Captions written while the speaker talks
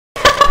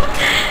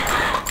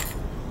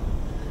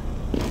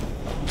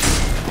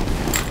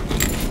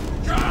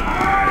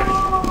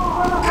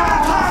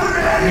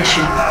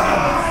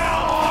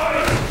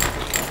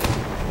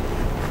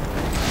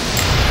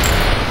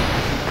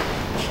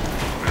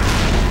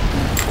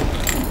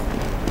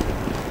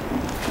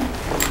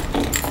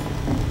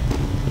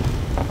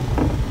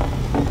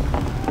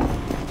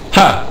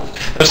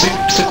There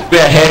seems to be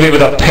a heavy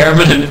with a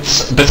permanent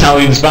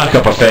battalion's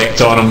backup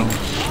effect on him.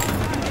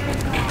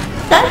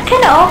 That's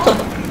kinda awesome.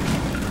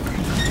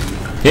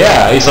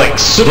 Yeah, he's like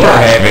super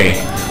heavy.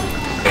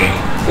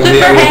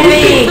 Super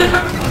heavy!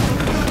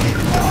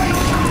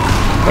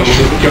 I just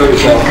need to kill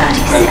yourself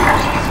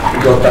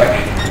and go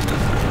back.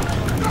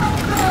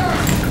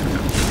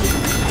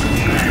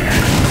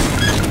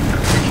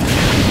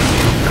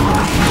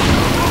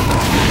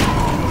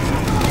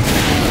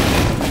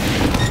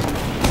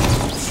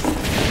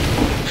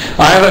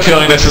 I have a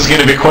feeling this is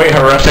going to be quite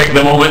horrific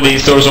the moment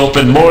these doors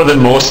open, more than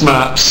most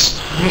maps.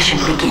 Mission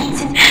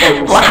begins in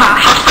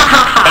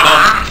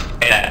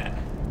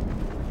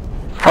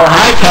Oh,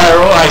 hi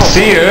Pyro, I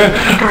see you.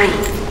 3,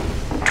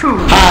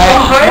 2, Hi.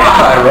 Oh, hi,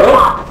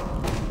 Pyro.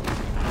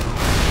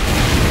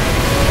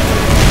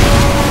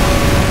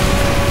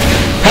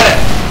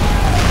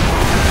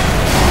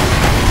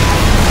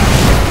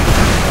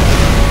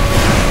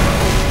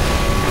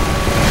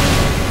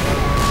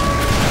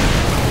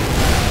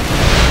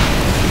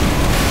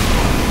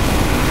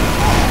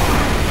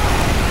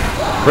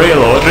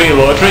 Reload,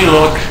 reload,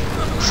 reload.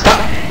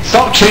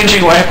 Stop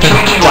changing weapons.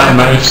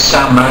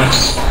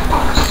 Mouse.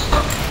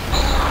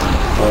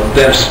 Oh,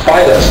 their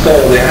spider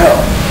stole the hell.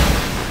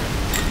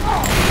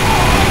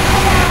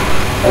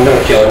 I'm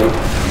gonna kill him.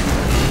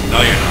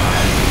 No, you're not.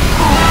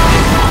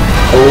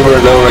 Over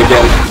and over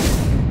again.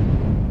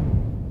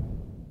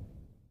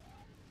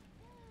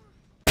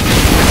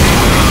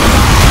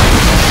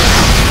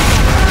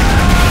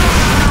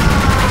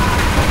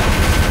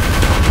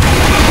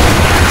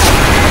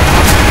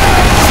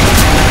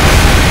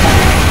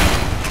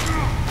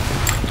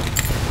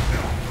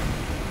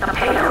 the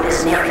payload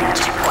is nearing a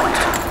checkpoint.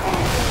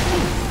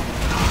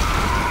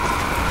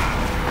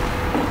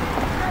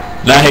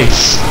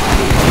 Nice.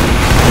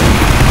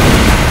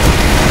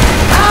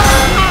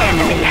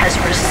 Enemy has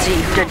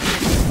received a...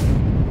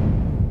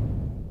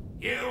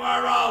 You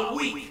are all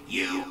weak,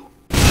 you!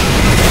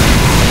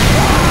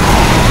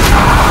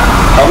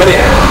 How many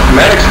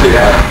medics do you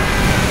have?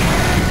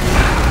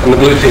 On the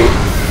blue team?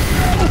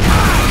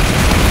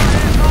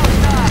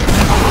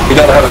 You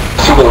don't have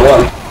a single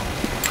one.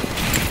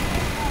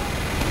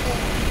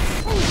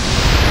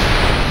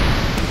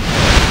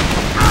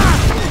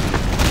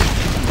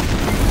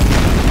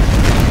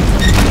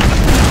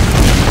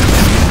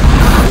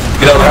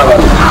 You don't have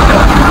a...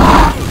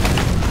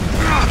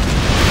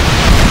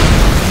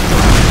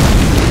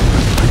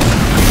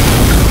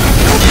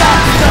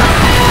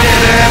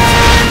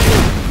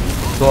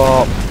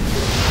 Stop.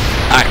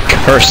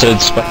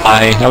 Accursed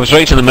spy. I was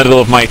right in the middle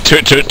of my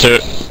toot toot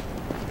toot.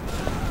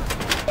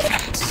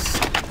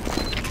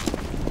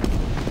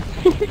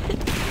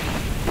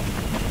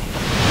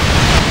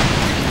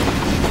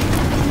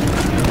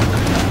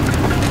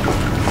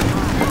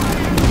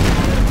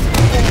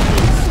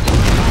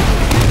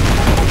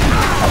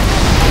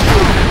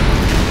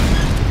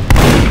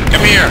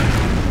 Come here.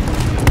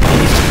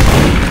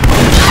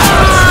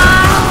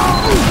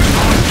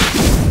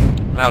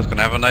 I was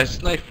gonna have a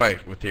nice knife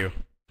fight with you.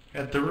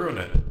 Had to ruin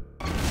it.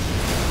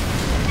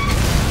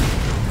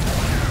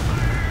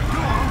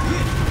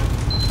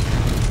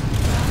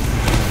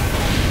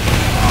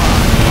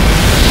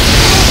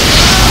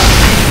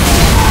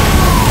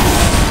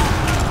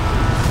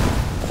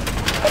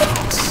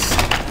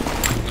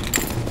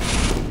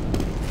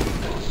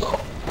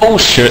 Oh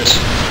shit!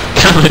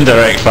 Cannon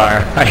direct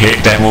fire. I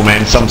hate demo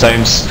men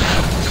sometimes.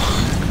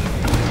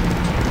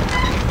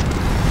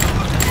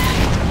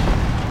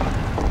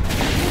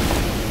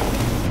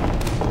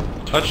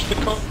 Touch the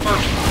card.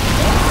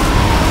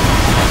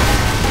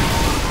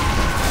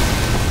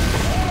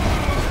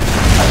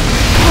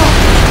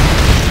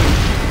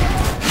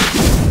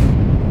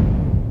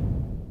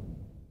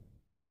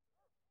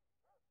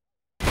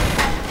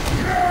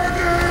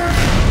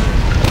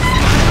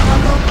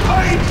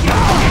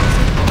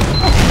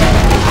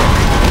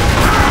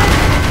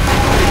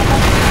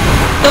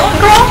 Don't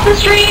cross the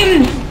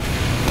stream!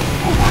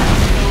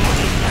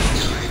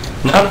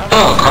 No,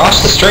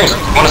 cross the streams.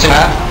 Wanna see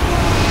that?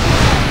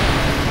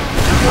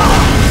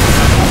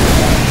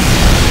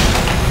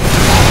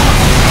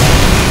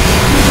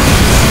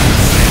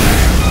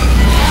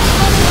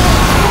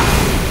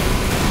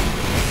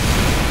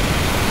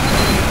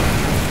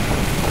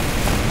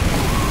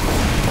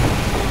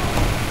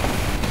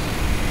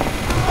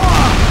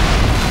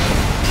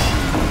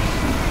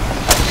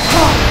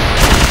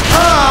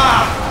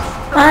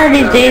 One of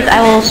these days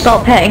I will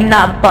stop hitting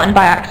that button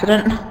by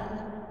accident.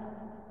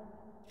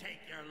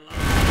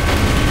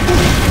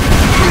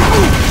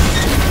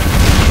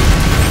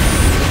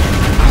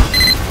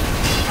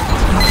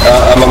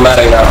 I'm a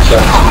medic now, so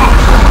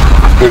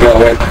we're gonna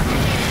win.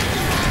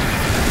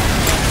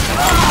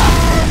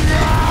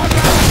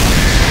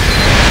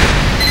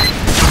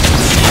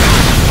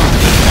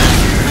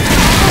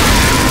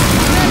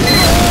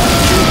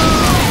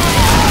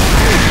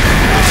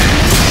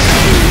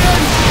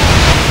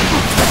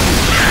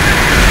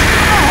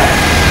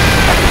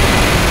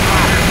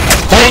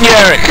 Thank you,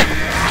 Eric.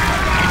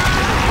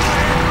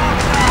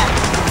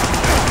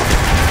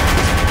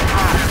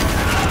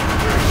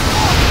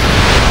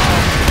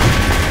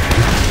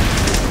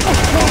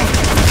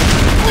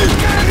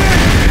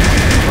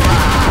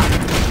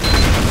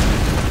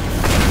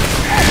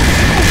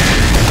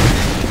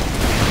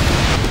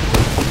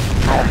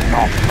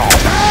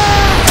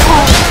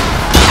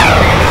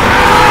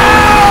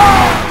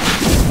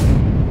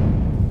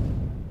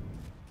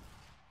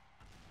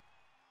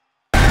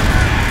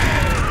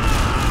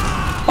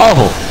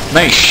 Oh,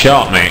 nice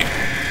shot, mate.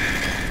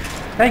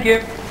 Thank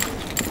you.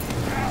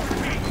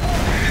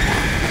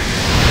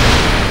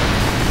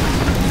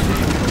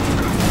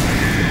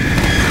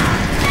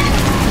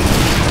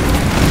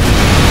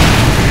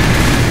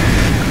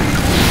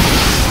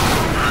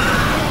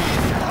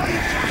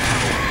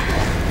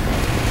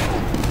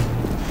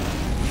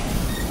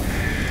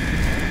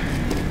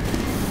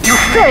 You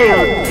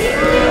failed!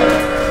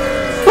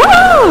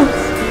 Woo!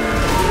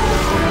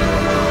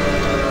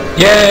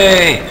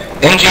 Yay!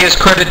 NGS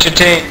credit to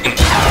team.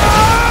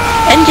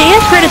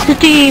 NGS credits to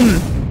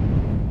team.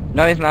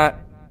 No, he's not.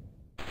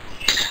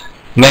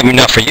 Maybe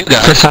not for you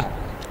guys.